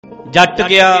ਜੱਟ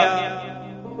ਗਿਆ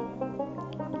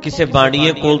ਕਿਸੇ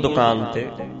ਬਾਣੀਏ ਕੋਲ ਦੁਕਾਨ ਤੇ,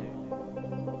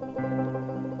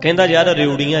 ਕਹਿੰਦਾ ਯਾਰ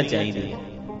ਰਿਉੜੀਆਂ ਚਾਹੀਦੀਆਂ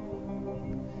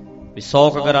ਵੀ 100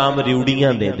 ਗ੍ਰਾਮ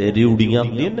ਰਿਉੜੀਆਂ ਦੇ ਦੇ। ਰਿਉੜੀਆਂ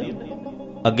ਹੁੰਦੀਆਂ ਨੇ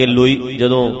ਅੱਗੇ ਲੋਈ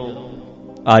ਜਦੋਂ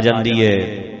ਆ ਜਾਂਦੀ ਹੈ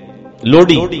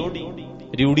ਲੋਹੜੀ,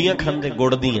 ਰਿਉੜੀਆਂ ਖਾਂਦੇ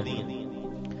ਗੁੜ ਦੀਆਂ,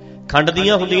 ਖੰਡ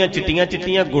ਦੀਆਂ ਹੁੰਦੀਆਂ ਚਿੱਟੀਆਂ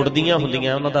ਚਿੱਟੀਆਂ, ਗੁੜ ਦੀਆਂ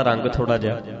ਹੁੰਦੀਆਂ ਉਹਨਾਂ ਦਾ ਰੰਗ ਥੋੜਾ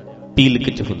ਜਿਹਾ ਪੀਲਕ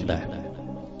ਚ ਹੁੰਦਾ ਹੈ।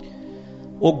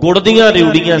 ਉਹ ਗੁੜ ਦੀਆਂ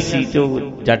ਰਿਉੜੀਆਂ ਸੀ ਤੇ ਉਹ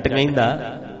ਜੱਟ ਕਹਿੰਦਾ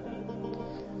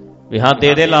ਵੀ ਹਾਂ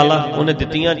ਦੇ ਦੇ ਲਾਲਾ। ਉਹਨੇ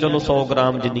ਦਿੱਤੀਆਂ, ਚਲੋ 100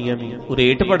 ਗ੍ਰਾਮ ਜਿੰਨੀਆਂ ਵੀ। ਉਹ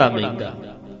ਰੇਟ ਬੜਾ ਮਹਿੰਗਾ।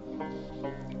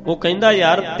 ਉਹ ਕਹਿੰਦਾ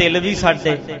ਯਾਰ ਤਿਲ ਵੀ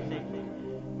ਸਾਡੇ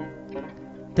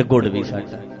ਤੇ ਗੁੜ ਵੀ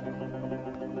ਸਾਡਾ,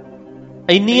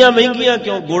 ਇੰਨੀਆਂ ਮਹਿੰਗੀਆਂ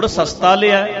ਕਿਉਂ? ਗੁੜ ਸਸਤਾ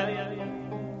ਲਿਆ,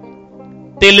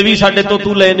 ਤਿਲ ਵੀ ਸਾਡੇ ਤੋਂ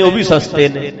ਤੂੰ ਲਏ ਨੇ ਉਹ ਵੀ ਸਸਤੇ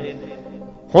ਨੇ।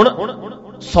 ਹੁਣ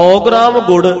 100 ਗ੍ਰਾਮ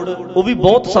ਗੁੜ ਉਹ ਵੀ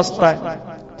ਬਹੁਤ ਸਸਤਾ ਹੈ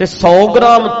ਤੇ 100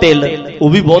 ਗ੍ਰਾਮ ਤਿਲ ਉਹ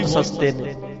ਵੀ ਬਹੁਤ ਸਸਤੇ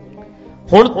ਨੇ।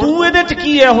 ਹੁਣ ਤੂੰ ਇਹਦੇ ਚ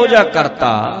ਕੀ ਇਹੋ ਜਿਹਾ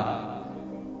ਕਰਤਾ,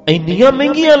 ਇੰਨੀਆਂ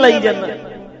ਮਹਿੰਗੀਆਂ ਲਈ ਜਾਂਦਾ?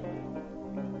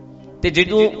 ਤੇ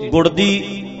ਜਦੋਂ ਗੁੜ ਦੀ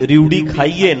ਰਿਉੜੀ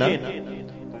ਖਾਈਏ ਨਾ,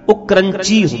 ਉਹ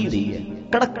ਕਰੰਚੀ ਹੁੰਦੀ ਹੈ,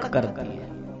 ਕੜਕ ਕਰਦੀ ਹੈ,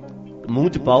 ਮੂੰਹ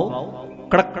ਚ ਪਾਓ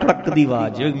ਕੜਕ ਕੜਕ ਦੀ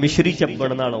ਆਵਾਜ਼ ਮਿਸ਼ਰੀ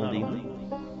ਚੱਬਣ ਨਾਲ ਆਉਂਦੀ।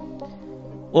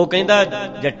 ਉਹ ਕਹਿੰਦਾ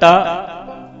ਜੱਟਾ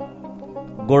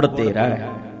ਗੁੜ ਤੇਰਾ ਹੈ,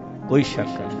 ਕੋਈ ਸ਼ੱਕ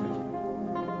ਨਹੀਂ,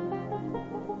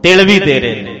 ਤਿਲ ਵੀ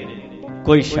ਤੇਰੇ ਨੇ,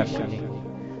 ਕੋਈ ਸ਼ੱਕ ਨਹੀਂ,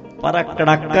 ਪਰ ਆ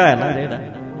ਕੜਾਕਾ ਹੈ ਨਾ ਜਿਹੜਾ,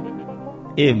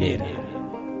 ਇਹ ਮੇਰਾ।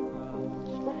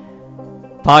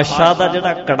 ਪਾਤਸ਼ਾਹ ਦਾ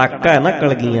ਜਿਹੜਾ ਕੜਾਕਾ ਹੈ ਨਾ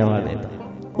ਕਲਗੀਆਂ ਵਾਲੇ ਦਾ,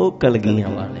 ਉਹ ਕਲਗੀਆਂ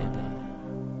ਵਾਲੇ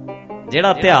ਦਾ।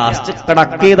 ਜਿਹੜਾ ਇਤਿਹਾਸ ਚ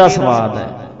ਕੜਾਕੇ ਦਾ ਸਵਾਦ ਹੈ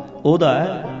ਉਹਦਾ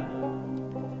ਹੈ।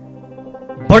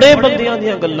 ਬੜੇ ਬੰਦਿਆਂ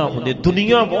ਦੀਆਂ ਗੱਲਾਂ ਹੁੰਦੀਆਂ,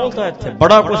 ਦੁਨੀਆ ਬਹੁਤ ਹੈ ਇੱਥੇ,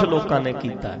 ਬੜਾ ਕੁਝ ਲੋਕਾਂ ਨੇ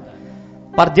ਕੀਤਾ,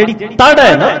 ਪਰ ਜਿਹੜੀ ਤੜ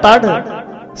ਹੈ ਨਾ,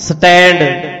 ਤੜ ਸਟੈਂਡ,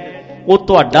 ਉਹ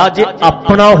ਤੁਹਾਡਾ ਜੇ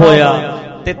ਆਪਣਾ ਹੋਇਆ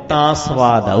ਤੇ ਤਾਂ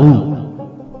ਸਵਾਦ ਆਊ।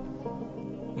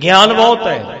 ਗਿਆਨ ਬਹੁਤ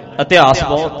ਹੈ, ਇਤਿਹਾਸ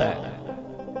ਬਹੁਤ ਹੈ,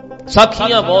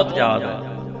 ਸਾਖੀਆਂ ਬਹੁਤ ਯਾਦ ਹੈ।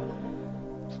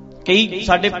 ਕਈ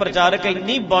ਸਾਡੇ ਪ੍ਰਚਾਰਕ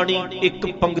ਇੰਨੀ ਬਾਣੀ, ਇੱਕ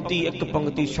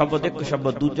ਪੰਕਤੀ ਸ਼ਬਦ, ਇੱਕ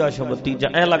ਸ਼ਬਦ ਦੂਜਾ ਸ਼ਬਦ ਤੀਜਾ,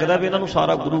 ਐਂ ਲੱਗਦਾ ਵੀ ਇਹਨਾਂ ਨੂੰ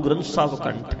ਸਾਰਾ ਗੁਰੂ ਗ੍ਰੰਥ ਸਾਹਿਬ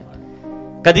ਕੰਠ ਹੈ।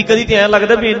 ਕਦੀ ਕਦੀ ਤੇ ਐਂ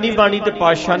ਲੱਗਦਾ ਵੀ ਇੰਨੀ ਬਾਣੀ ਤੇ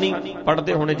ਪਾਤਸ਼ਾਹ ਨਹੀਂ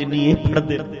ਪੜ੍ਹਦੇ ਹੋਣੇ ਜਿੰਨੀ ਇਹ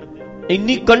ਪੜ੍ਹਦੇ,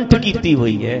 ਇੰਨੀ ਕੰਠ ਕੀਤੀ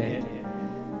ਹੋਈ ਹੈ,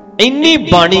 ਇੰਨੀ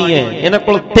ਬਾਣੀ ਹੈ। ਇਹਨਾਂ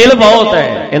ਕੋਲ ਤਿਲ ਬਹੁਤ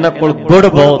ਹੈ, ਇਹਨਾਂ ਕੋਲ ਗੁੜ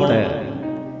ਬਹੁਤ ਹੈ,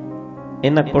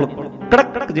 ਇਹਨਾਂ ਕੋਲ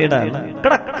ਕੜਕ ਜਿਹੜਾ ਹੈ ਨਾ,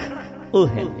 ਕੜਕ ਉਹ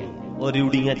ਹੈ, ਉਹ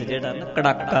ਰਿਉੜੀਆਂ ਚ ਜਿਹੜਾ ਨਾ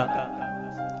ਕੜਾਕਾ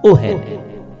ਉਹ ਹੈ।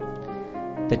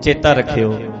 ਤੇ ਚੇਤਾ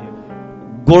ਰੱਖਿਓ,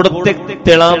 ਗੁੜ ਤੇ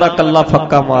ਤਿਲਾਂ ਦਾ ਕੱਲਾ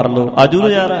ਫੱਕਾ ਮਾਰ ਲਓ, ਆਜੂ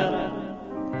ਨਜ਼ਾਰਾ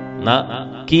ਨਾ,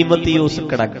 ਕੀਮਤੀ ਉਸ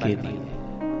ਕੜਾਕੇ ਦੀ।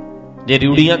 ਜੇ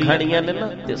ਰਿਉੜੀਆਂ ਖਾਣੀਆਂ ਨੇ ਨਾ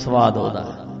ਤੇ ਸਵਾਦ ਉਹਦਾ,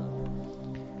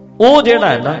 ਉਹ ਜਿਹੜਾ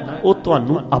ਹੈ ਨਾ, ਉਹ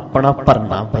ਤੁਹਾਨੂੰ ਆਪਣਾ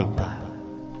ਭਰਨਾ ਪੈਂਦਾ,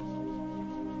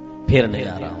 ਫਿਰ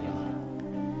ਨਜ਼ਾਰਾ।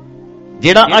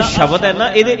 ਜਿਹੜਾ ਆ ਸ਼ਬਦ ਹੈ ਨਾ,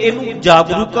 ਇਹਨੂੰ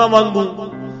ਜਾਗਰੂਕਾਂ ਵਾਂਗੂ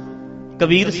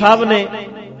ਕਬੀਰ ਸਾਹਿਬ ਨੇ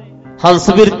ਹੰਸ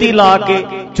ਬਿਰਤੀ ਲਾ ਕੇ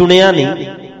ਚੁਣਿਆ ਨਹੀਂ,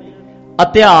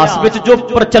 ਇਤਿਹਾਸ ਵਿੱਚ ਜੋ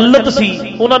ਪ੍ਰਚਲਿਤ ਸੀ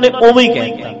ਉਹਨਾਂ ਨੇ ਉਵੇਂ ਹੀ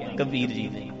ਕਹਿਤਾ ਕਬੀਰ ਜੀ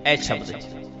ਨੇ। ਇਹ ਸ਼ਬਦ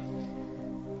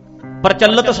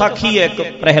ਪ੍ਰਚਲਿਤ ਸਾਖੀ ਹੈ ਇੱਕ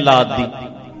ਪ੍ਰਹਿਲਾਦ ਦੀ,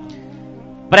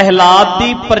 ਪ੍ਰਹਿਲਾਦ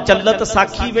ਦੀ ਪ੍ਰਚਲਿਤ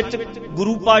ਸਾਖੀ ਵਿੱਚ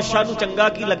ਗੁਰੂ ਪਾਤਸ਼ਾਹ ਨੂੰ ਚੰਗਾ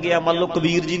ਕੀ ਲੱਗਿਆ? ਮੰਨ ਲਓ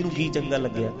ਕਬੀਰ ਜੀ ਨੂੰ ਕੀ ਚੰਗਾ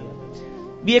ਲੱਗਿਆ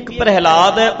ਵੀ ਇੱਕ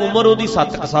ਪ੍ਰਹਿਲਾਦ ਹੈ, ਉਮਰ ਉਹਦੀ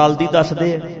 7 ਸਾਲ ਦੀ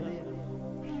ਦੱਸਦੇ ਆ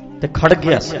ਤੇ ਖੜ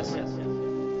ਗਿਆ ਸੀ।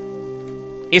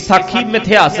 ਇਹ ਸਾਖੀ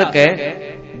ਮਿਥਿਹਾਸਕ ਹੈ,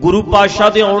 ਗੁਰੂ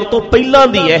ਪਾਤਸ਼ਾਹ ਦੇ ਆਉਣ ਤੋਂ ਪਹਿਲਾਂ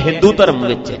ਦੀ ਹੈ, ਹਿੰਦੂ ਧਰਮ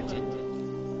ਵਿੱਚ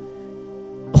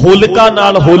ਹੋਲਿਕਾ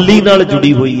ਨਾਲ, ਹੋਲੀ ਨਾਲ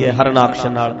ਜੁੜੀ ਹੋਈ ਹੈ, ਹਰਨਾਕਸ਼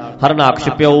ਨਾਲ। ਹਰਨਾਕਸ਼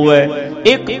ਪਿਓ ਹੈ,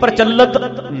 ਇੱਕ ਪ੍ਰਚਲਿਤ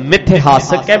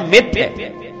ਮਿਥਿਹਾਸਕ ਹੈ, ਮਿੱਥ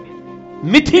ਹੈ,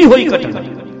 ਮਿਥੀ ਹੋਈ ਘਟਨਾ,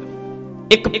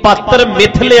 ਇੱਕ ਪਾਤਰ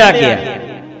ਮਿਥ ਲਿਆ ਗਿਆ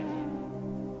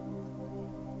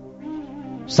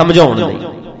ਸਮਝਾਉਣ ਲਈ।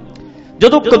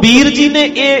 ਜਦੋਂ ਕਬੀਰ ਜੀ ਨੇ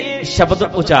ਇਹ ਸ਼ਬਦ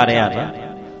ਉਚਾਰਿਆ ਨਾ,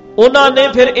 ਉਹਨਾਂ ਨੇ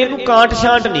ਫਿਰ ਇਹਨੂੰ ਕਾਂਟ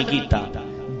ਛਾਂਟ ਨਹੀਂ ਕੀਤਾ,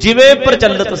 ਜਿਵੇਂ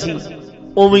ਪ੍ਰਚਲਿਤ ਸੀ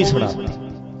ਉਵੇਂ ਹੀ ਸੁਣਾਤੀ।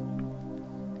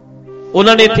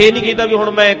 ਉਹਨਾਂ ਨੇ ਇੱਥੇ ਨਹੀਂ ਕੀਤਾ ਵੀ ਹੁਣ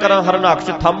ਮੈਂ ਕਰਾਂ ਹਰਨਾਕਸ਼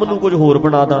ਥੰਮ ਨੂੰ ਕੁਝ ਹੋਰ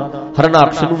ਬਣਾ ਦਾਂ,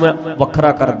 ਹਰਨਾਕਸ਼ ਨੂੰ ਮੈਂ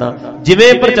ਵੱਖਰਾ ਕਰਦਾ,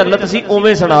 ਜਿਵੇਂ ਪ੍ਰਚਲਿਤ ਸੀ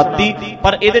ਉਵੇਂ ਸੁਣਾਤੀ।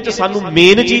 ਪਰ ਇਹਦੇ ਚ ਸਾਨੂੰ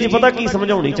ਮੇਨ ਚੀਜ਼ ਪਤਾ ਕੀ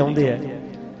ਸਮਝਾਉਣੀ ਚਾਹੁੰਦੇ ਆ?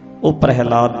 ਉਹ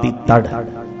ਪ੍ਰਹਿਲਾਦ ਦੀ ਤੜ,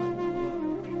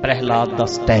 ਪ੍ਰਹਿਲਾਦ ਦਾ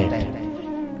ਸਟੈਂਡ,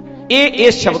 ਇਹ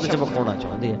ਇਸ ਸ਼ਬਦ ਚ ਵਿਖਾਉਣਾ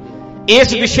ਚਾਹੁੰਦੇ ਆ।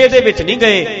 ਇਸ ਵਿਸ਼ੇ ਦੇ ਵਿੱਚ ਨਹੀਂ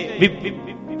ਗਏ ਵੀ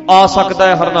ਆ ਸਕਦਾ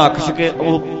ਹੈ ਹਰਨਾਕਸ਼ ਕੇ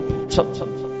ਉਹ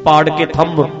ਪਾੜ ਕੇ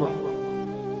ਥੰਮ,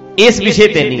 ਇਸ ਵਿਸ਼ੇ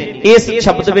ਤੇ ਨਹੀਂ। ਇਸ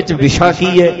ਸ਼ਬਦ ਵਿੱਚ ਵਿਸ਼ਾ ਕੀ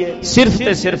ਹੈ? ਸਿਰਫ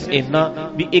ਤੇ ਸਿਰਫ ਇੰਨਾ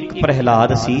ਵੀ ਇੱਕ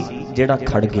ਪ੍ਰਹਿਲਾਦ ਸੀ ਜਿਹੜਾ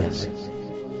ਖੜ ਗਿਆ ਸੀ,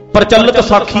 ਪ੍ਰਚਲਿਤ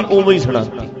ਸਾਖੀ ਉਵੇਂ ਹੀ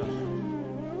ਸੁਣਾਤੀ।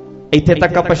 ਇੱਥੇ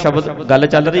ਤੱਕ ਆਪਾਂ ਸ਼ਬਦ ਗੱਲ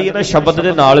ਚੱਲ ਰਹੀ ਹੈ ਨਾ, ਸ਼ਬਦ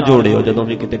ਦੇ ਨਾਲ ਜੋੜਿਓ ਜਦੋਂ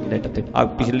ਵੀ ਕਿਤੇ ਨੈਟ ਤੇ, ਆ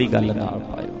ਪਿਛਲੀ ਗੱਲ ਨਾਲ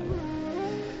ਪਾਇਓ।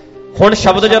 ਹੁਣ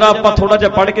ਸ਼ਬਦ ਜਰਾ ਆਪਾਂ ਥੋੜਾ ਜਿਹਾ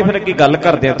ਪੜ੍ਹ ਕੇ ਫਿਰ ਅੱਗੇ ਗੱਲ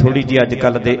ਕਰਦੇ ਆ ਥੋੜੀ ਜੀ। ਅੱਜ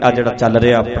ਕੱਲ ਦੇ ਆ ਜਿਹੜਾ ਚੱਲ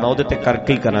ਰਿਹਾ ਆਪਣਾ, ਉਹਦੇ ਤੇ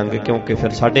ਕਰਕੇ ਹੀ ਕਰਾਂਗੇ, ਕਿਉਂਕਿ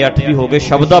ਫਿਰ 8:30 ਵੀ ਹੋ ਗਏ।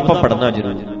 ਸ਼ਬਦ ਆਪਾਂ ਪੜ੍ਹਨਾ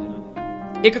ਜ਼ਰੂਰ।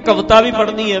 ਇੱਕ ਕਵਿਤਾ ਵੀ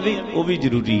ਪੜ੍ਹਨੀ ਹੈ ਵੀ, ਉਹ ਵੀ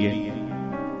ਜ਼ਰੂਰੀ ਹੈ,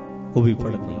 ਉਹ ਵੀ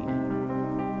ਪੜ੍ਹਨੀ ਹੈ।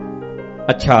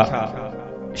 ਅੱਛਾ,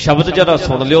 ਸ਼ਬਦ ਜਰਾ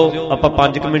ਸੁਣ ਲਿਓ, ਆਪਾਂ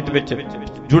 5 ਮਿੰਟ ਵਿੱਚ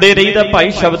ਜੁੜੇ ਰਹੀਦਾ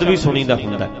ਭਾਈ। ਸ਼ਬਦ ਵੀ ਸੁਣੀਦਾ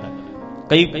ਹੁੰਦਾ।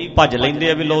 ਕਈ ਭੱਜ ਲੈਂਦੇ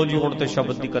ਆ ਵੀ ਲਓ ਜੀ ਹੁਣ ਤੇ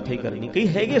ਸ਼ਬਦ ਦੀ ਕਥਾ ਹੀ ਕਰਨੀ। ਕਈ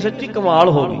ਹੈਗੇ ਸੱਚੀ ਕਮਾਲ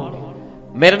ਹੋ ਗਈ।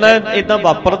 ਮੇਰੇ ਨਾਲ ਏਦਾਂ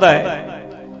ਵਾਪਰਦਾ ਹੈ,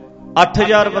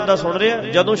 8000 ਬੰਦਾ ਸੁਣ ਰਿਹਾ,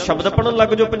 ਜਦੋਂ ਸ਼ਬਦ ਪੜ੍ਹਨ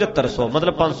ਲੱਗ ਜਾਓ 7500,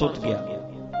 ਮਤਲਬ 500 ਉੱਠ ਗਿਆ।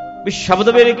 ਵੀ ਸ਼ਬਦ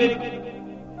ਵੇਲੇ ਕੀ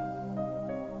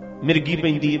ਮਿਰਗੀ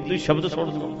ਪੈਂਦੀ ਹੈ, ਤੁਸੀਂ ਸ਼ਬਦ ਸੁਣ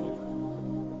ਲਓ।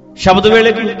 ਸ਼ਬਦ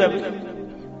ਵੇਲੇ ਕੀ ਹੁੰਦਾ?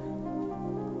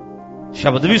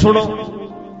 ਸ਼ਬਦ ਵੀ ਸੁਣੋ।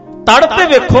 ਤੜ ਤੇ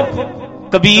ਵੇਖੋ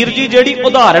ਕਬੀਰ ਜੀ ਜਿਹੜੀ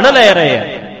ਉਦਾਹਰਣ ਲੈ ਰਹੇ ਆ,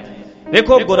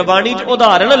 ਵੇਖੋ ਗੁਰਬਾਣੀ 'ਚ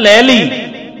ਉਦਾਹਰਣ ਲੈ ਲਈ,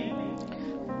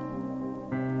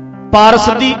 ਪਾਰਸ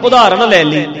ਦੀ ਉਦਾਹਰਣ ਲੈ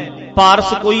ਲਈ।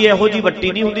 ਪਾਰਸ ਕੋਈ ਇਹੋ ਜਿਹੀ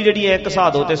ਵੱਟੀ ਨਹੀਂ ਹੁੰਦੀ ਜਿਹੜੀ ਐ ਘਸਾ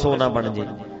ਦੋ ਤੇ ਸੋਨਾ ਬਣ ਜੇ,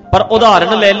 ਪਰ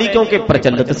ਉਦਾਹਰਣ ਲੈ ਲਈ ਕਿਉਂਕਿ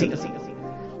ਪ੍ਰਚਲਿਤ ਸੀ।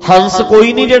 ਹੰਸ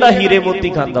ਕੋਈ ਨਹੀਂ ਜਿਹੜਾ ਹੀਰੇ ਮੋਤੀ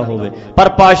ਖਾਂਦਾ ਹੋਵੇ, ਪਰ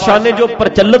ਪਾਤਸ਼ਾਹ ਨੇ ਜੋ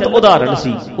ਪ੍ਰਚਲਿਤ ਉਦਾਹਰਣ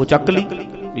ਸੀ ਉਹ ਚੱਕ ਲਈ,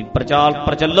 ਵੀ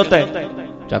ਪ੍ਰਚਲਿਤ ਹੈ,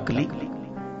 ਚੱਕ ਲਈ।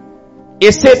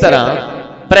 ਇਸੇ ਤਰ੍ਹਾਂ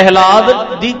ਪ੍ਰਹਿਲਾਦ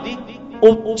ਦੀ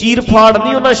ਉਹ ਚੀਰ ਫਾੜ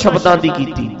ਨਹੀਂ ਉਹਨਾਂ ਸ਼ਬਦਾਂ ਦੀ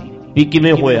ਕੀਤੀ ਵੀ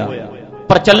ਕਿਵੇਂ ਹੋਇਆ।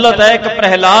 ਪ੍ਰਚਲਿਤ ਹੈ, ਇੱਕ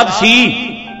ਪ੍ਰਹਿਲਾਦ ਸੀ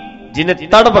ਜਿਹਨੇ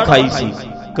ਤੜ ਵਿਖਾਈ ਸੀ।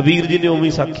 ਕਬੀਰ ਜੀ ਨੇ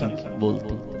ਉਵੇਂ ਸਾਖੀ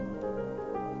ਬੋਲਤੀ।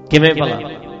 ਕਿਵੇਂ ਭਲਾ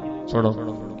ਸੁਣੋ।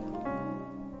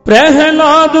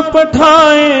 ਪ੍ਰਹਿਲਾਦ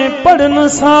ਪਠਾਏ ਪੜਨ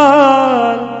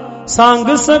ਸਾਰ,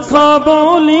 ਸੰਗ ਸਖਾ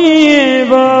ਬੋਲੀਏ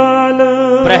ਬਾਲ।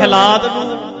 ਪ੍ਰਹਿਲਾਦ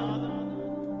ਨੂੰ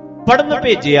ਪੜਨ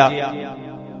ਭੇਜਿਆ,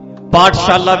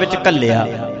 ਪਾਠਸ਼ਾਲਾ ਵਿੱਚ ਘੱਲਿਆ,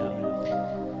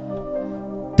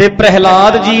 ਤੇ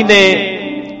ਪ੍ਰਹਿਲਾਦ ਜੀ ਨੇ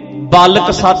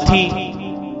ਬਾਲਕ ਸਾਥੀ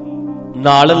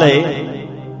ਨਾਲ ਲਏ,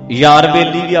 ਯਾਰ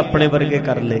ਬੇਲੀ ਵੀ ਆਪਣੇ ਵਰਗੇ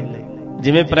ਕਰ ਲਏ।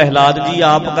 ਜਿਵੇਂ ਪ੍ਰਹਿਲਾਦ ਜੀ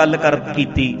ਆਪ ਗੱਲ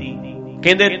ਕੀਤੀ,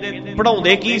 ਕਹਿੰਦੇ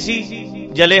ਪੜਾਉਂਦੇ ਕੀ ਸੀ?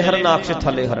 ਜਲੇ ਹਰਨਾਕਸ਼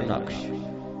ਥਲੇ ਹਰਨਾਕਸ਼,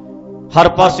 ਹਰ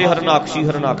ਪਾਸੇ ਹਰਨਾਕਸ਼ੀ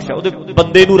ਹਰਨਾਕਸ਼। ਉਹਦੇ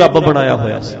ਬੰਦੇ ਨੂੰ ਰੱਬ ਬਣਾਇਆ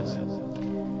ਹੋਇਆ ਸੀ।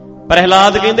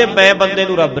 ਪ੍ਰਹਿਲਾਦ ਕਹਿੰਦੇ ਮੈਂ ਬੰਦੇ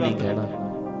ਨੂੰ ਰੱਬ ਨਹੀਂ ਕਹਿਣਾ।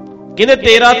 ਕਹਿੰਦੇ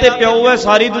ਤੇਰਾ ਤੇ ਪਿਓ ਹੈ,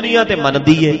 ਸਾਰੀ ਦੁਨੀਆ ਤੇ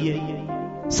ਮੰਨਦੀ ਹੈ,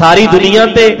 ਸਾਰੀ ਦੁਨੀਆ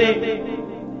ਤੇ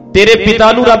ਤੇਰੇ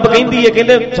ਪਿਤਾ ਨੂੰ ਰੱਬ ਕਹਿੰਦੀ ਹੈ।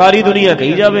 ਕਹਿੰਦੇ ਸਾਰੀ ਦੁਨੀਆ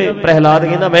ਕਹੀ ਜਾਵੇ। ਪ੍ਰਹਿਲਾਦ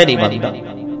ਕਹਿੰਦਾ ਮੈਂ ਨਹੀਂ ਮੰਨਦਾ,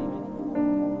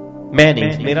 ਮੈਂ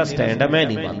ਨਹੀਂ, ਮੇਰਾ ਸਟੈਂਡ ਹੈ, ਮੈਂ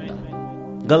ਨਹੀਂ ਮੰਨਦਾ,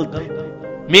 ਗਲਤ ਹੈ।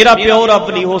 ਮੇਰਾ ਪਿਓ ਰੱਬ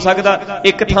ਨਹੀਂ ਹੋ ਸਕਦਾ।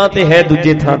 ਇੱਕ ਥਾਂ ਤੇ ਹੈ,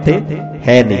 ਦੂਜੇ ਥਾਂ ਤੇ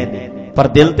ਹੈ ਨਹੀਂ, ਪਰ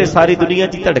ਦਿਲ ਤੇ ਸਾਰੀ ਦੁਨੀਆ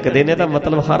 'ਚ ਧੜਕਦੇ ਨੇ, ਤਾਂ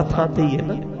ਮਤਲਬ ਹਰ ਥਾਂ ਤੇ ਹੀ ਹੈ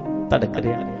ਨਾ, ਧੜਕ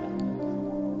ਰਿਹਾ,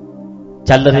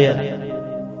 ਚੱਲ ਰਿਹਾ।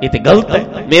 ਇਹ ਤੇ ਗਲਤ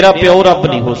ਹੈ। ਮੇਰਾ ਪਿਓ ਰੱਬ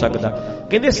ਨਹੀਂ ਹੋ ਸਕਦਾ।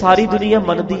 ਕਹਿੰਦੇ ਸਾਰੀ ਦੁਨੀਆ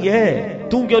ਮੰਨਦੀ ਹੈ,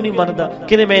 ਤੂੰ ਕਿਉਂ ਨਹੀਂ ਮੰਨਦਾ?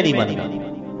 ਕਹਿੰਦੇ ਮੈਂ ਨਹੀਂ ਮੰਨਦਾ।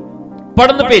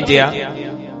 ਪੜਨ ਭੇਜਿਆ,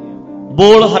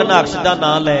 ਬੋਲ ਹਰਨਾਕਸ਼ ਦਾ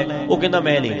ਨਾਂ ਲੈ, ਉਹ ਕਹਿੰਦਾ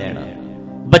ਮੈਂ ਨਹੀਂ ਲੈਣਾ।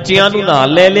 ਬੱਚਿਆਂ ਨੂੰ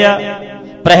ਨਾਲ ਲੈ ਲਿਆ।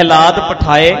 ਪ੍ਰਹਿਲਾਦ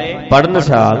ਪਠਾਏ ਪੜਨ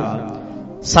ਸਾਲ,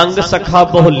 ਸੰਗ ਸਖਾ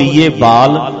ਬੋਲੀਏ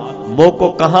ਬਾਲ, ਮੋਕੋ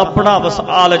ਕਹਾਂ ਪੜਾਵਸ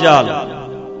ਆਲ ਜਾਲ।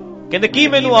 ਕਹਿੰਦੇ ਕੀ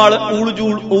ਮੈਨੂੰ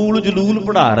ਊਲ ਜਲੂਲ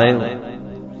ਪੜਾ ਰਹੇ ਹੋ?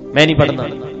 ਮੈਂ ਨਹੀਂ ਪੜਨਾ।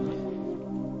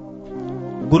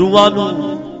 ਗੁਰੂਆਂ ਨੂੰ,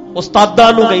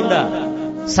 ਉਸਤਾਦਾਂ ਨੂੰ ਕਹਿੰਦਾ।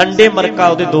 ਸੰਡੇ ਮਰਕਾ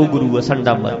ਉਹਦੇ 2 ਗੁਰੂ ਆ,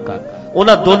 ਸੰਡਾ ਮਰਕਾ,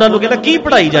 ਉਹਨਾਂ ਦੋਨਾਂ ਨੂੰ ਕਹਿੰਦਾ ਕੀ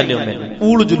ਪੜਾਈ ਜਾਂਦੇ ਹੋ ਮੈਨੂੰ?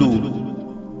 ਊਲ ਜਲੂਲ।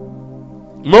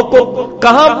 ਮੋਕੋ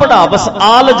ਕਹਾਂ ਪੜਾਵਸ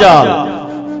ਆਲ ਜਾਲ,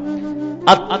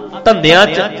 ਧੰਦਿਆਂ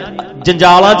 'ਚ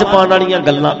ਜੰਜਾਲਾਂ 'ਚ ਪਾਉਣ ਵਾਲੀਆਂ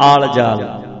ਗੱਲਾਂ, ਆਲ ਜਾਲ।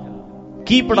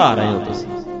 ਕੀ ਪੜਾ ਰਹੇ ਹੋ ਤੁਸੀਂ?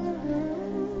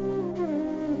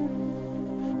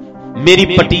 ਮੇਰੀ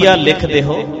ਪਟੀਆ ਲਿਖਦੇ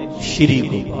ਹੋ ਸ਼੍ਰੀ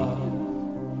ਗੋਪਾਲ,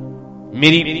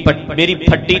 ਮੇਰੀ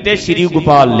ਫੱਟੀ ਤੇ ਸ਼੍ਰੀ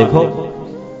ਗੋਪਾਲ ਲਿਖੋ।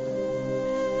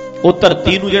 ਉਹ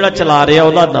ਧਰਤੀ ਨੂੰ ਜਿਹੜਾ ਚਲਾ ਰਿਹਾ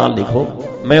ਉਹਦਾ ਨਾਮ ਲਿਖੋ,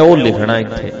 ਮੈਂ ਉਹ ਲਿਖਣਾ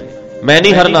ਇੱਥੇ। ਮੈਂ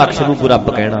ਨਹੀਂ ਹਰਨਾਕਸ਼ ਨੂੰ ਰੱਬ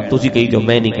ਕਹਿਣਾ, ਤੁਸੀਂ ਕਹੀ ਜਾਓ,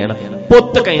 ਮੈਂ ਨਹੀਂ ਕਹਿਣਾ।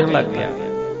 ਪੁੱਤ ਕਹਿਣ ਲੱਗ ਗਿਆ।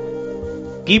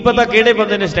 ਕੀ ਪਤਾ ਕਿਹੜੇ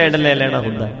ਬੰਦੇ ਨੇ ਸਟੈਂਡ ਲੈ ਲੈਣਾ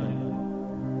ਹੁੰਦਾ।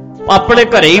 ਆਪਣੇ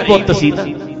ਘਰੇ ਹੀ ਪੁੱਤ ਸੀ ਨਾ,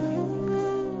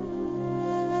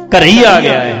 ਘਰੇ ਹੀ ਆ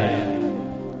ਗਿਆ ਹੈ।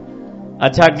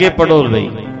 ਅੱਛਾ ਅੱਗੇ ਪੜੋ ਬਈ।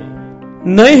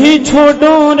 नहीं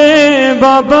छोड़ो रे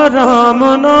बाबा राम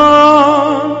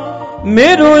नाम,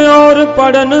 मेरो और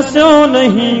पढ़न स्यो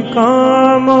नहीं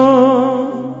काम।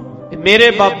 मेरे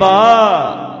बाबा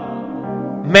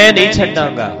मैं नहीं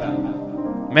छड्डांगा,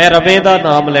 मैं रवे दा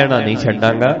नाम लेना नहीं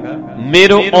छड्डांगा।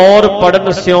 मेरो और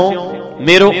पढ़न स्यो,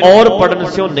 मेरो और पढ़न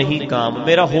स्यो नहीं काम।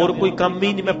 मेरा होर कोई काम ही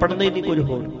नहीं, मैं पढ़ना ही नहीं कुछ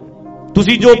होर।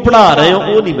 तुसी जो पढ़ा रहे हो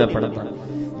वो नहीं मैं पढ़ता,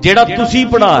 जेड़ा तुसी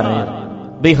पढ़ा रहे हो।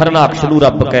 बई हरनाकश नूं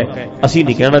रब कहे, असीं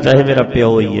नहीं कहना चाहे मेरा प्यो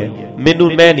ही है। मैनू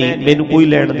मैं नहीं, मैनू कोई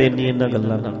लैण देन नहीं इन्हां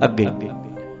गल्लां नाल। अगे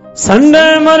संडे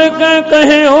मर के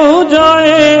कहे हो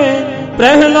जाए,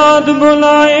 प्रहलाद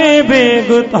बुलाए बेग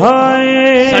थाए।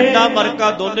 संडा मरका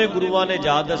दोने गुरुआं ने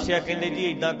जा दस्सिया, कहंदे जी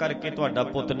इदां करके तुहाडा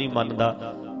पुੱਤ नहीं मनदा,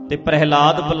 ते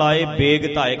प्रहलाद बुलाए बेग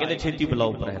धाए। कहंदे छेती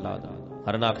बुलाओ प्रहलाद।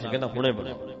 हरनाकश कहंदा हुणे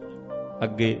बुलाओ।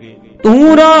 अगे तू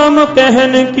राम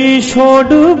कहन की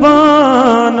छोड़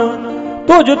बान,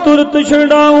 तुझ तुरत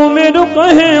छड़ाऊं मेरू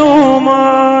कहे ओ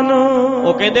मान।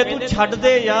 ਉਹ ਕਹਿੰਦੇ ਤੂੰ ਛੱਡ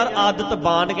ਦੇ ਯਾਰ ਆਦਤ,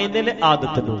 ਬਾਣ ਕਹਿੰਦੇ ਨੇ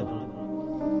ਆਦਤ ਨੂੰ।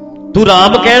 ਤੂੰ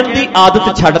ਰਾਮ ਕਹਿਣ ਦੀ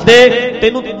ਆਦਤ ਛੱਡ ਦੇ,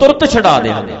 ਤੈਨੂੰ ਤੁਰਤ ਛਡਾ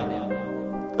ਦੇਵਾਂਗੇ।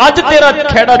 ਅੱਜ ਤੇਰਾ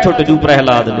ਖਹਿੜਾ ਛੁੱਟ ਜੂ,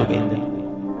 ਪ੍ਰਹਿਲਾਦ ਨੂੰ ਕਹਿੰਦੇ,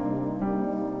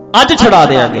 ਅੱਜ ਛਡਾ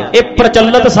ਦੇਵਾਂਗੇ। ਇਹ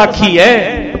ਪ੍ਰਚਲਿਤ ਸਾਖੀ ਹੈ।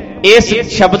 ਇਸ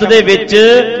ਸ਼ਬਦ ਦੇ ਵਿੱਚ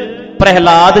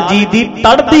ਪ੍ਰਹਿਲਾਦ ਜੀ ਦੀ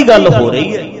ਤੜ ਦੀ ਗੱਲ ਹੋ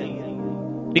ਰਹੀ ਹੈ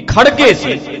ਵੀ ਖੜ ਗਏ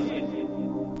ਸੀ,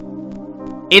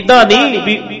 ਏਦਾਂ ਨਹੀਂ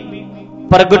ਵੀ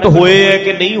ਪ੍ਰਗਟ ਹੋਏ ਹੈ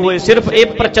ਕਿ ਨਹੀਂ ਹੋਏ। ਸਿਰਫ ਇਹ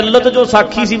ਪ੍ਰਚਲਿਤ ਜੋ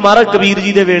ਸਾਖੀ ਸੀ ਮਹਾਰਾਜ ਕਬੀਰ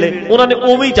ਜੀ ਦੇ ਵੇਲੇ, ਉਹਨਾਂ ਨੇ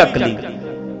ਉਵੇਂ ਹੀ ਚੱਕ ਲਈ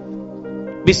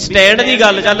ਵੀ ਸਟੈਂਡ ਦੀ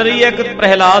ਗੱਲ ਚੱਲ ਰਹੀ ਹੈ। ਇੱਕ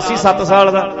ਪ੍ਰਹਿਲਾਦ ਸੀ 7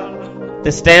 ਸਾਲ ਦਾ,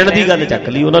 ਤੇ ਸਟੈਂਡ ਦੀ ਗੱਲ ਚੱਕ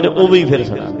ਲਈ ਉਹਨਾਂ ਨੇ, ਉਵੇਂ ਹੀ ਫਿਰ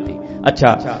ਸੁਣਾਤੀ।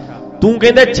 ਅੱਛਾ, ਤੂੰ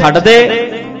ਕਹਿੰਦੇ ਛੱਡ ਦੇ,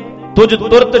 ਤੁਝ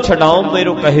ਤੁਰਤ ਛਡਾਉ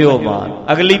ਮੇਰੋ ਕਹਿਓ ਮਾਰ।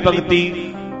 ਅਗਲੀ ਪੰਕਤੀ,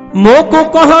 ਮੋਕੋ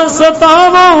ਕਹਾਂ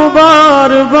ਸਤਾਵੋ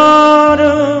ਬਾਰ ਬਾਰ,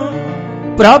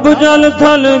 ਪ੍ਰਭ ਜਲ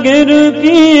ਥਲ ਗਿਰ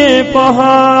ਕੀਏ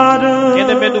ਪਹਾੜ।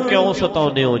 ਕਹਿੰਦੇ ਮੈਨੂੰ ਕਿਉਂ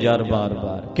ਸਤਾਉਂਦੇ ਹੋ ਯਾਰ ਬਾਰ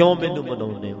ਬਾਰ, ਕਿਉਂ ਮੈਨੂੰ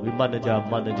ਮਨਾਉਂਦੇ ਹੋ ਵੀ ਮਨ ਜਾ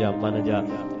ਮਨ ਜਾ ਮਨ ਜਾ।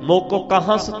 ਮੋਕੋ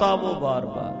ਕਹਾਂ ਸਤਾਵੋ ਬਾਰ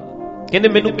ਬਾਰ, ਕਹਿੰਦੇ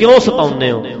ਮੈਨੂੰ ਕਿਉਂ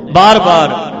ਸਤਾਉਂਦੇ ਹੋ ਬਾਰ ਬਾਰ।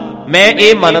 ਮੈਂ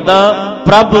ਇਹ ਮੰਨਦਾ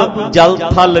ਪ੍ਰਭ ਜਲ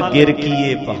ਥਲ ਗਿਰ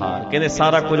ਕੀਏ ਪਹਾੜ। ਕਹਿੰਦੇ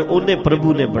ਸਾਰਾ ਕੁਝ ਉਹਨੇ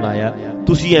ਪ੍ਰਭੂ ਨੇ ਬਣਾਇਆ,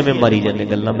 ਤੁਸੀਂ ਐਵੇਂ ਮਾਰੀ ਜਾਂਦੇ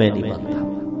ਗੱਲਾਂ, ਮੈਂ ਨਹੀਂ ਮੰਨਦਾ।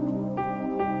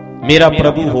 ਮੇਰਾ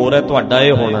ਪ੍ਰਭੂ ਹੋਰ ਹੈ, ਤੁਹਾਡਾ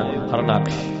ਇਹ ਹੋਣਾ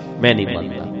ਹਰਨਾਕਸ਼, ਮੈਂ ਨਹੀਂ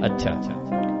ਮੰਨਦਾ। ਅੱਛਾ,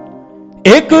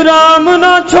 ਇੱਕ ਰਾਮ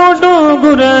ਨਾ ਛੋਡੋ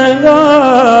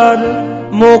ਗੁਰੇਗਾਰ,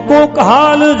 ਮੋਕੋ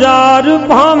ਕਾਲ ਜਾਰ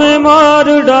ਭਾਵੇਂ ਮਾਰ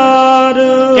ਡਾਰ।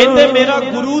 ਕਹਿੰਦੇ ਮੇਰਾ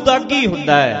ਗੁਰੂ ਦਾਗੀ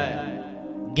ਹੁੰਦਾ ਹੈ,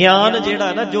 ਗਿਆਨ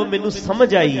ਜਿਹੜਾ ਨਾ ਜੋ ਮੈਨੂੰ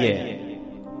ਸਮਝ ਆਈ ਹੈ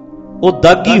ਉਹ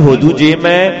ਦਾਗੀ ਹੋ ਜੂ ਜੇ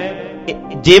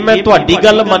ਮੈਂ ਤੁਹਾਡੀ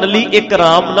ਗੱਲ ਮੰਨ ਲਈ। ਇੱਕ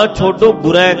ਰਾਮ ਨਾ ਛੋਡੋ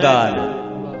ਗੁਰੇਗਾਰ,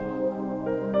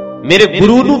 ਮੇਰੇ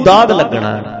ਗੁਰੂ ਨੂੰ ਦਾਗ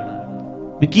ਲੱਗਣਾ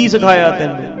ਵੀ ਕੀ ਸਿਖਾਇਆ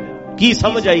ਤੈਨੂੰ, ਕੀ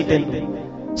ਸਮਝ ਆਈ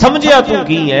ਤੈਨੂੰ, ਸਮਝਿਆ ਤੂੰ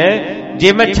ਕੀ ਹੈ।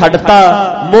 ਜੇ ਮੈਂ ਛੱਡਤਾ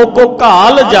ਮੋਕੋ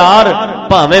ਘਾਲ ਜਾਰ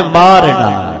ਭਾਵੇਂ ਮਾਰ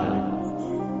ਡਾਰ,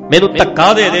 ਮੈਨੂੰ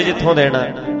ਧੱਕਾ ਦੇ ਦੇ ਜਿੱਥੋਂ ਦੇਣਾ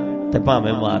ਤੇ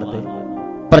ਭਾਵੇਂ ਮਾਰ ਦੇ।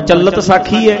 ਪ੍ਰਚਲਿਤ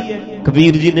ਸਾਖੀ ਹੈ,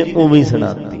 ਕਬੀਰ ਜੀ ਨੇ ਉਵੇਂ ਹੀ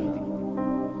ਸੁਣਾਤੀ।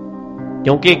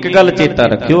 ਕਿਉਂਕਿ ਇੱਕ ਗੱਲ ਚੇਤਾ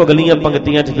ਰੱਖਿਓ, ਅਗਲੀਆਂ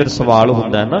ਪੰਕਤੀਆਂ 'ਚ ਫਿਰ ਸਵਾਲ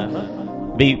ਹੁੰਦਾ ਨਾ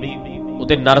ਵੀ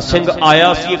ਉਤੇ ਨਰਸਿੰਘ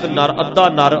ਆਇਆ ਸੀ, ਇੱਕ ਨਰ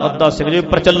ਅੱਧਾ ਸਿੰਘ। ਜੇ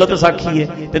ਪ੍ਰਚਲਿਤ ਸਾਖੀ ਹੈ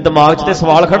ਤੇ ਦਿਮਾਗ 'ਚ ਤੇ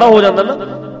ਸਵਾਲ ਖੜਾ ਹੋ ਜਾਂਦਾ ਨਾ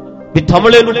ਵੀ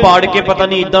ਥਮਲੇ ਨੂੰ ਪਾੜ ਕੇ ਪਤਾ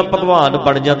ਨਹੀਂ ਇਦਾਂ ਭਗਵਾਨ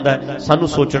ਬਣ ਜਾਂਦਾ। ਸਾਨੂੰ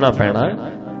ਸੋਚਣਾ ਪੈਣਾ,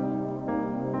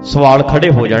 ਸਵਾਲ ਖੜੇ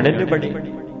ਹੋ ਜਾਣੇ ਨੇ ਬੜੇ।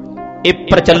 ਇਹ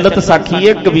ਪ੍ਰਚਲਿਤ ਸਾਖੀ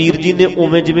ਹੈ, ਕਬੀਰ ਜੀ ਨੇ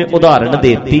ਉਵੇਂ ਜਿਵੇਂ ਉਦਾਹਰਣ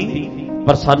ਦੇਤੀ,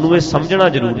 ਪਰ ਸਾਨੂੰ ਇਹ ਸਮਝਣਾ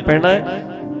ਜ਼ਰੂਰ ਪੈਣਾ ਹੈ।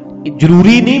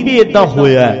 ਜ਼ਰੂਰੀ ਨਹੀਂ ਵੀ ਇਦਾਂ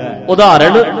ਹੋਇਆ।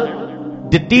 ਉਦਾਹਰਣ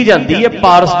ਦਿੱਤੀ ਜਾਂਦੀ ਹੈ,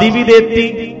 ਪਾਰਸ ਦੀ ਵੀ ਦੇਤੀ,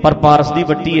 ਪਰ ਪਾਰਸ ਦੀ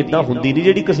ਵੱਟੀ ਇਦਾਂ ਹੁੰਦੀ ਨਹੀਂ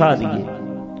ਜਿਹੜੀ ਘਸਾ ਦੀ ਹੈ।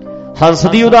 ਹੰਸ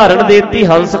ਦੀ ਉਦਾਹਰਣ ਦੇਤੀ,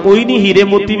 ਹੰਸ ਕੋਈ ਨਹੀਂ, ਹੀਰੇ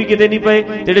ਮੋਤੀ ਵੀ ਕਿਤੇ ਨਹੀਂ ਪਏ,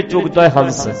 ਜਿਹੜੇ ਚੁਗਦਾ ਹੈ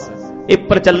ਹੰਸ। ਇਹ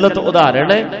ਪ੍ਰਚਲਿਤ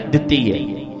ਉਦਾਹਰਣ ਹੈ, ਦਿੱਤੀ ਹੈ।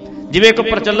 ਜਿਵੇਂ ਇੱਕ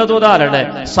ਪ੍ਰਚਲਿਤ ਉਦਾਹਰਣ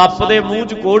ਹੈ, ਸੱਪ ਦੇ ਮੂੰਹ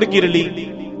 'ਚ ਕੋੜ ਕਿਰਲੀ,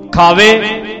 ਖਾਵੇ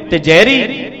ਤੇ ਜ਼ਹਿਰੀ,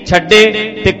 ਛੱਡੇ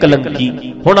ਤੇ ਕਲੰਕੀ।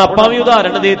 ਹੁਣ ਆਪਾਂ ਵੀ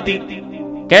ਉਦਾਹਰਣ ਦੇਤੀ,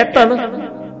 ਕਹਿਤਾ ਨਾ,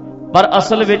 ਪਰ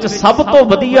ਅਸਲ ਵਿੱਚ ਸਭ ਤੋਂ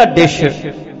ਵਧੀਆ ਡਿਸ਼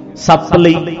ਸੱਪ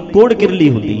ਲਈ ਕੋੜ ਕਿਰਲੀ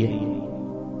ਹੁੰਦੀ ਹੈ।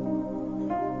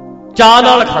 ਚਾਹ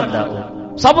ਨਾਲ ਖਾਂਦਾ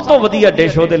ਉਹ, ਸਭ ਤੋਂ ਵਧੀਆ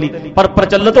ਡਿਸ਼ ਉਹਦੇ ਲਈ। ਪਰ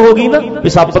ਪ੍ਰਚਲਿਤ ਹੋ ਗਈ ਨਾ ਵੀ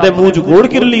ਸੱਪ ਦੇ ਮੂੰਹ 'ਚ ਕੋੜ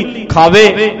ਕਿਰਲੀ, ਖਾਵੇ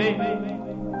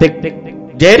ਤੇ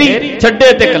ਜ਼ਹਿਰੀ,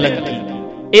 ਛੱਡੇ ਤੇ ਕਲੰਕੀ।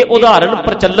 ਇਹ ਉਦਾਹਰਣ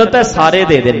ਪ੍ਰਚਲਿਤ ਹੈ, ਸਾਰੇ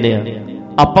ਦੇ ਦਿੰਦੇ ਆ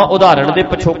ਆਪਾਂ, ਉਦਾਹਰਣ ਦੇ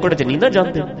ਪਿਛੋਕੜ 'ਚ ਨਹੀਂ ਨਾ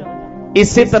ਜਾਂਦੇ।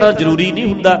 ਇਸੇ ਤਰ੍ਹਾਂ ਜ਼ਰੂਰੀ ਨਹੀਂ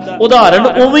ਹੁੰਦਾ, ਉਦਾਹਰਣ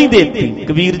ਉਵੇਂ ਹੀ ਦੇਤੀ,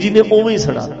 ਕਬੀਰ ਜੀ ਨੇ ਉਵੇਂ ਹੀ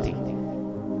ਸੁਣਾਤੀ।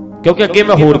 ਕਿਉਂਕਿ ਅੱਗੇ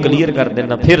ਮੈਂ ਹੋਰ ਕਲੀਅਰ ਕਰ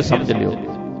ਦਿੰਦਾ, ਫਿਰ ਸਮਝ ਲਿਓ।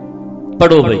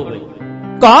 ਪੜੋ ਬਈ,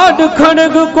 ਕਾਢ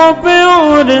ਖੜਗ ਕੋ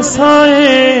ਪਿਓ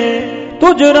ਰਸਾਏ,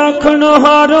 ਤੁਝ ਰੱਖਣ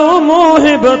ਹਾਰੋ ਮੋਹ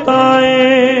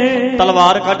ਬਤਾਏ।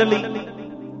 ਤਲਵਾਰ ਕੱਢ ਲਈ,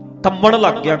 ਕੰਬਣ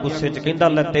ਲੱਗ ਗਿਆ ਗੁੱਸੇ 'ਚ, ਕਹਿੰਦਾ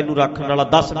ਲੈ ਤੈਨੂੰ ਰੱਖਣ ਵਾਲਾ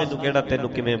ਦੱਸ ਮੈਨੂੰ ਕਿਹੜਾ ਤੈਨੂੰ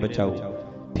ਕਿਵੇਂ ਬਚਾਊ।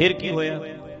 ਫਿਰ ਕੀ ਹੋਇਆ?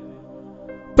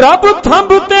 ਪ੍ਰਭ ਥੰਬ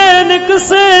ਤੇ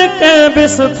ਨਿਕਸੇ ਕੇ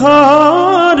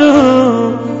ਵਿਸਥਾਰ,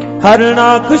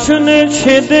 ਹਰਨਾਕਸ਼ ਨੇ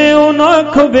ਛੇਦਿਓ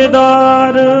ਨਖ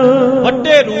ਬਿਦਾਰ।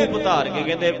 ਵੱਡੇ ਰੂਪ ਧਾਰ ਕੇ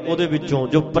ਕਹਿੰਦੇ ਉਹਦੇ ਵਿੱਚੋਂ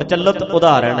ਜੋ ਪ੍ਰਚਲਿਤ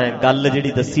ਉਦਾਹਰਣ ਹੈ, ਗੱਲ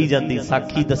ਜਿਹੜੀ ਦੱਸੀ ਜਾਂਦੀ,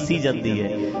 ਸਾਖੀ ਦੱਸੀ ਜਾਂਦੀ ਹੈ,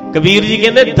 ਕਬੀਰ ਜੀ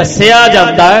ਕਹਿੰਦੇ ਦੱਸਿਆ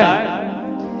ਜਾਂਦਾ ਹੈ,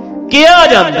 ਕਿਹਾ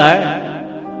ਜਾਂਦਾ ਹੈ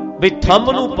ਵੀ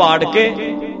ਥੰਮ ਨੂੰ ਪਾੜ ਕੇ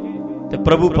ਤੇ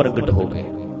ਪ੍ਰਭੂ ਪ੍ਰਗਟ ਹੋ ਗਏ।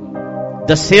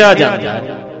 ਦੱਸਿਆ ਜਾਂਦਾ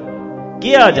ਹੈ,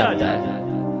 ਕਿਹਾ ਜਾਂਦਾ ਹੈ।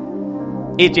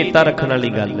 ਇਹ ਚੇਤਾ ਰੱਖਣ ਵਾਲੀ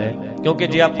ਗੱਲ ਹੈ, ਕਿਉਂਕਿ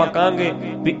ਜੇ ਆਪਾਂ ਕਹਾਂਗੇ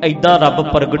ਵੀ ਐਦਾਂ ਰੱਬ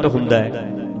ਪ੍ਰਗਟ ਹੁੰਦਾ ਹੈ,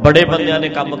 ਬੜੇ ਬੰਦਿਆਂ ਨੇ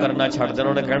ਕੰਮ ਕਰਨਾ ਛੱਡ ਦੇਣਾ,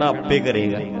 ਉਹਨੇ ਕਹਿਣਾ ਆਪੇ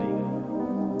ਕਰੇਗਾ।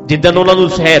 ਜਿੱਦਣ ਉਹਨਾਂ ਨੂੰ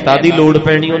ਸਹਾਇਤਾ ਦੀ ਲੋੜ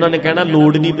ਪੈਣੀ, ਉਹਨਾਂ ਨੇ ਕਹਿਣਾ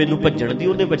ਲੋੜ ਨਹੀਂ ਮੈਨੂੰ ਭੱਜਣ ਦੀ,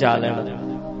 ਉਹਨੇ ਬਚਾ ਲੈਣਾ।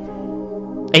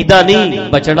 ਐਦਾਂ ਨਹੀਂ,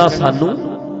 ਬਚਣਾ ਸਾਨੂੰ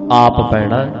ਆਪ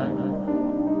ਪੈਣਾ।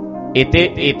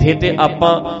 ਇੱਥੇ ਤੇ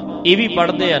ਆਪਾਂ ਇਹ ਵੀ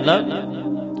ਪੜ੍ਹਦੇ ਆ ਨਾ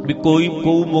ਵੀ ਕੋਈ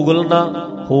ਮੁਗਲ ਨਾ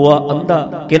ਹੋਆ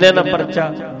ਅੰਧਾ, ਕਿਹਨੇ ਨਾ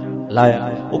ਪਰਚਾ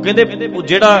ਲਾਇਆ। ਉਹ ਕਹਿੰਦੇ ਉਹ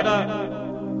ਜਿਹੜਾ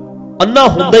ਅੰਨਾ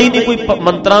ਹੁੰਦਾ ਹੀ ਨਹੀਂ, ਕੋਈ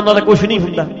ਮੰਤਰਾਂ ਨਾਲ ਕੁਛ ਨਹੀਂ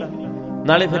ਹੁੰਦਾ।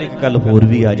 ਨਾਲੇ ਫਿਰ ਇੱਕ ਗੱਲ ਹੋਰ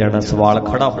ਵੀ ਆ ਜਾਣਾ, ਸਵਾਲ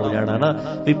ਖੜਾ ਹੋ ਜਾਣਾ ਨਾ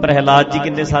ਵੀ ਪ੍ਰਹਿਲਾਦ ਜੀ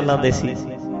ਕਿੰਨੇ ਸਾਲਾਂ ਦੇ ਸੀ?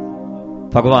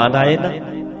 ਭਗਵਾਨ ਆਏ ਨਾ,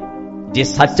 ਜੇ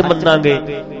ਸੱਚ ਮੰਨਾਂਗੇ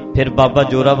ਫਿਰ ਬਾਬਾ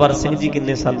ਜੋਰਾਵਰ ਸਿੰਘ ਜੀ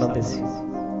ਕਿੰਨੇ ਸਾਲਾਂ ਦੇ ਸੀ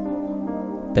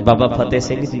ਤੇ ਬਾਬਾ ਫਤਿਹ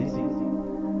ਸਿੰਘ ਜੀ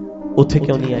ਉੱਥੇ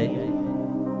ਕਿਉਂ ਨਹੀਂ ਆਏ?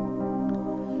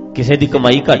 ਕਿਸੇ ਦੀ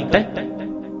ਕਮਾਈ ਘੱਟ ਹੈ,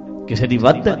 ਕਿਸੇ ਦੀ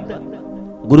ਵੱਧ ਹੈ।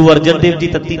 ਗੁਰੂ ਅਰਜਨ ਦੇਵ ਜੀ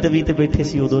ਤੱਤੀ ਤਵੀ ਤੇ ਬੈਠੇ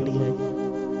ਸੀ, ਉਦੋਂ ਨਹੀਂ ਆਏ।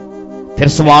 ਫਿਰ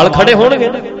ਸਵਾਲ ਖੜੇ ਹੋਣਗੇ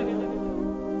ਨਾ।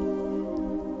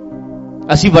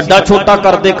 ਅਸੀਂ ਵੱਡਾ ਛੋਟਾ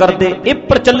ਕਰਦੇ ਕਰਦੇ ਇਹ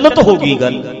ਪ੍ਰਚਲਿਤ ਹੋ ਗਈ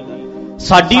ਗੱਲ।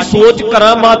 ਸਾਡੀ ਸੋਚ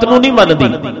ਕਰਾਮਾਤ ਨੂੰ ਨਹੀਂ ਮੰਨਦੀ।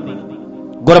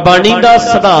 ਗੁਰਬਾਣੀ ਦਾ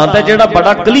ਸਿਧਾਂਤ ਹੈ ਜਿਹੜਾ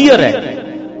ਬੜਾ ਕਲੀਅਰ ਹੈ,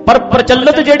 ਪਰ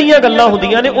ਪ੍ਰਚਲਿਤ ਜਿਹੜੀਆਂ ਗੱਲਾਂ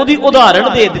ਹੁੰਦੀਆਂ ਨੇ ਉਹਦੀ ਉਦਾਹਰਣ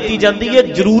ਦੇ ਦਿੱਤੀ ਜਾਂਦੀ ਹੈ।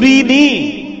 ਜ਼ਰੂਰੀ ਨਹੀਂ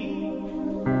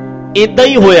ਏਦਾਂ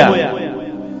ਹੀ ਹੋਇਆ,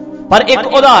 ਪਰ ਇੱਕ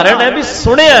ਉਦਾਹਰਣ ਹੈ ਵੀ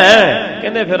ਸੁਣਿਆ ਹੈ।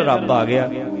 ਕਹਿੰਦੇ ਫਿਰ ਰੱਬ ਆ ਗਿਆ।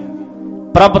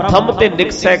 ਪ੍ਰਭ ਥੰਮ ਤੇ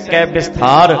ਨਿਕਸੈ ਕੈ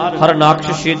ਵਿਸਥਾਰ, ਹਰ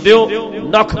ਨਾਕਸ਼ ਛੇਦਿਓ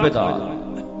ਨਖ ਬਿਦਾਰ।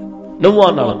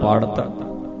 ਨਹੁੰਆਂ ਨਾਲ ਪਾੜਤਾ।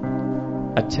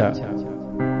 ਅੱਛਾ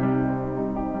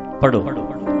ਪੜੋ।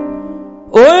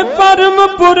 ਓਏ ਪਰਮ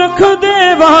ਪੁਰਖ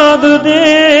ਦੇਵਾਦ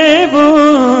ਦੇਵ,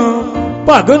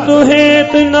 ਭਗਤ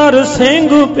ਹੇਤ ਨਰ ਸਿੰਘ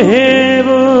ਭੇਵ।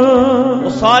 ਉਹ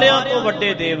ਸਾਰਿਆਂ ਤੋਂ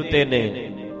ਵੱਡੇ ਦੇਵਤੇ ਨੇ,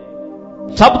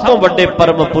 ਸਭ ਤੋਂ ਵੱਡੇ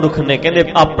ਪਰਮ ਪੁਰਖ ਨੇ। ਕਹਿੰਦੇ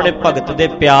ਆਪਣੇ ਭਗਤ ਦੇ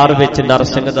ਪਿਆਰ ਵਿੱਚ ਨਰ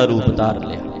ਸਿੰਘ ਦਾ ਰੂਪ ਧਾਰ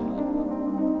ਲਿਆ।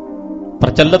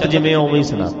 ਪ੍ਰਚਲਿਤ ਜਿਵੇਂ ਉਵੇਂ ਹੀ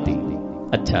ਸੁਣਾਤੀ।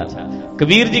 ਅੱਛਾ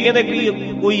ਕਬੀਰ ਜੀ ਕਹਿੰਦੇ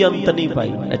ਕੋਈ ਅੰਤ ਨਹੀਂ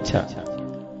ਪਾਈ। ਅੱਛਾ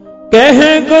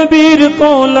ਕਹਿ ਕਬੀਰ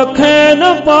ਕੋ ਲਖੈ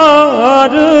ਨ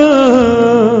ਪਾਰ,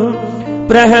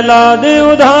 ਪ੍ਰਹਿਲਾਦ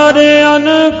ਉਧਾਰੇ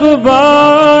ਅਨਕ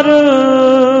ਬਾਰ।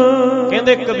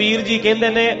 ਕਹਿੰਦੇ ਕਬੀਰ ਜੀ ਕਹਿੰਦੇ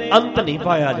ਨੇ ਅੰਤ ਨਹੀਂ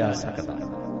ਪਾਇਆ ਜਾ ਸਕਦਾ।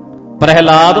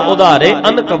 ਪ੍ਰਹਿਲਾਦ ਉਧਾਰੇ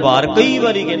ਅਨਕ ਬਾਰ। ਕਈ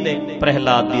ਵਾਰੀ ਕਹਿੰਦੇ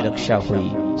ਪ੍ਰਹਿਲਾਦ ਦੀ ਰਕਸ਼ਾ ਹੋਈ,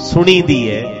 ਸੁਣੀ ਦੀ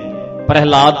ਹੈ।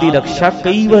 ਪ੍ਰਹਿਲਾਦ ਦੀ ਰਕਸ਼ਾ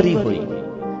ਕਈ ਵਾਰੀ ਹੋਈ,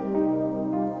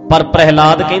 ਪਰ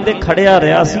ਪ੍ਰਹਿਲਾਦ ਕਹਿੰਦੇ ਖੜਿਆ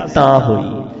ਰਿਹਾ ਸੀ ਤਾਂ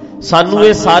ਹੋਈ। ਸਾਨੂੰ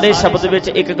ਇਹ ਸਾਰੇ ਸ਼ਬਦ ਵਿੱਚ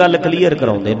ਇੱਕ ਗੱਲ ਕਲੀਅਰ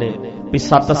ਕਰਾਉਂਦੇ ਨੇ ਵੀ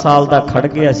 7 ਸਾਲ ਦਾ ਖੜ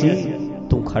ਗਿਆ ਸੀ,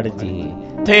 ਤੂੰ ਖੜ ਜੀ।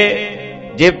 ਤੇ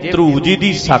ਜੇ ਧਰੂ ਜੀ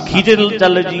ਦੀ ਸਾਖੀ ਚ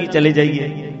ਚਲੇ ਜਾਈਏ,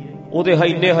 ਉਹਦੇ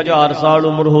ਇੰਨੇ 1000 ਸਾਲ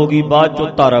ਉਮਰ ਹੋ ਗਈ, ਬਾਅਦ ਚੋਂ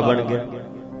ਤਾਰਾ ਬਣ ਗਿਆ।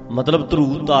 ਮਤਲਬ ਧਰੂ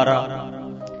ਤਾਰਾ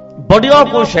ਬੜਿਆ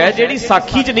ਕੁਛ ਹੈ ਜਿਹੜੀ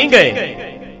ਸਾਖੀ ਚ ਨਹੀਂ ਗਏ।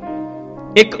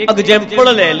 ਇੱਕ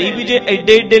ਐਗਜ਼ੈਂਪਲ ਲੈ ਲਈ ਵੀ ਜੇ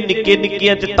ਐਡੇ ਐਡੇ ਨਿੱਕੇ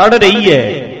ਨਿੱਕਿਆਂ ਚ ਤੜ ਰਹੀ ਹੈ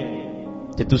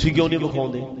ਤੇ ਤੁਸੀਂ ਕਿਉਂ ਨਹੀਂ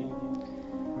ਵਿਖਾਉਂਦੇ?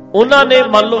 ਉਹਨਾਂ ਨੇ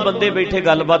ਮੰਨ ਲਓ ਬੰਦੇ ਬੈਠੇ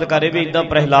ਗੱਲਬਾਤ ਕਰੇ ਵੀ ਇਦਾਂ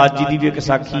ਪ੍ਰਹਿਲਾਦ ਜੀ ਦੀ ਵੀ ਇੱਕ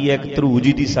ਸਾਖੀ ਹੈ, ਇੱਕ ਧਰੂ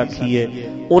ਜੀ ਦੀ ਸਾਖੀ ਹੈ।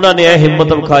 ਉਹਨਾਂ ਨੇ ਇਹ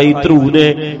ਹਿੰਮਤ ਵਿਖਾਈ, ਧਰੂ ਨੇ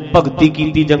ਭਗਤੀ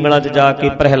ਕੀਤੀ ਜੰਗਲਾਂ 'ਚ ਜਾ ਕੇ,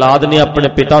 ਪ੍ਰਹਿਲਾਦ ਨੇ ਆਪਣੇ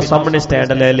ਪਿਤਾ ਸਾਹਮਣੇ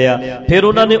ਸਟੈਂਡ ਲੈ ਲਿਆ। ਫਿਰ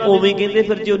ਉਹਨਾਂ ਨੇ ਉਵੇਂ ਕਹਿੰਦੇ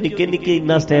ਫਿਰ ਜੇ ਉਹ ਨਿੱਕੇ ਨਿੱਕੇ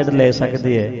ਇੰਨਾ ਸਟੈਂਡ ਲੈ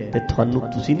ਸਕਦੇ ਹੈ ਤੇ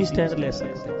ਤੁਸੀਂ ਨਹੀਂ ਸਟੈਂਡ ਲੈ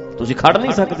ਸਕਦੇ, ਤੁਸੀਂ ਖੜ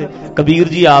ਨਹੀਂ ਸਕਦੇ। ਕਬੀਰ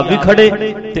ਜੀ ਆਪ ਵੀ ਖੜੇ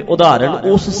ਤੇ ਉਦਾਹਰਣ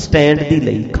ਉਸ ਸਟੈਂਡ ਦੀ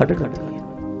ਲਈ ਖੜਨਾ।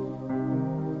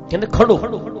 ਕਹਿੰਦੇ ਖੜੋ,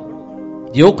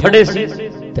 ਜੇ ਉਹ ਖੜੇ ਸੀ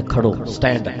ਤੇ ਖੜੋ,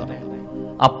 ਸਟੈਂਡ ਕਰੋ,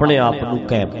 ਆਪਣੇ ਆਪ ਨੂੰ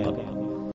ਕਾਇਮ ਕਰੋ।